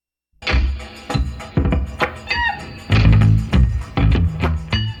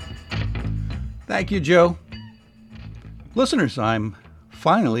Thank you, Joe. Listeners, I'm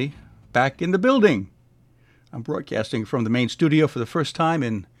finally back in the building. I'm broadcasting from the main studio for the first time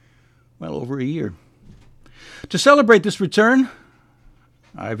in, well, over a year. To celebrate this return,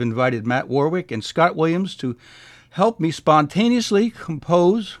 I've invited Matt Warwick and Scott Williams to help me spontaneously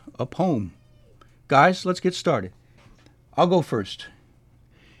compose a poem. Guys, let's get started. I'll go first.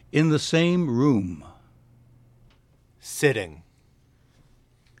 In the same room. Sitting.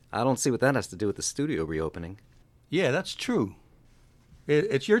 I don't see what that has to do with the studio reopening. Yeah, that's true.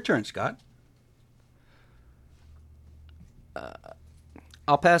 It's your turn, Scott.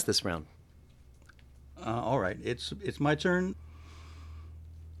 I'll pass this round. All right, it's my turn.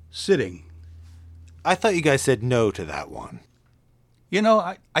 Sitting. I thought you guys said no to that one. You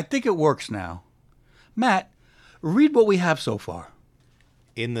know, I think it works now. Matt, read what we have so far.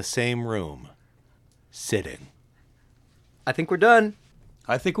 In the same room. Sitting. I think we're done.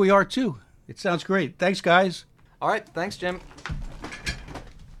 I think we are too. It sounds great. Thanks, guys. All right, thanks, Jim.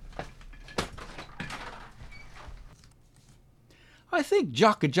 I think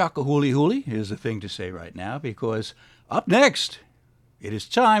jocka jocka hooly hooly is the thing to say right now, because up next, it is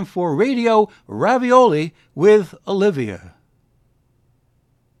time for Radio Ravioli with Olivia.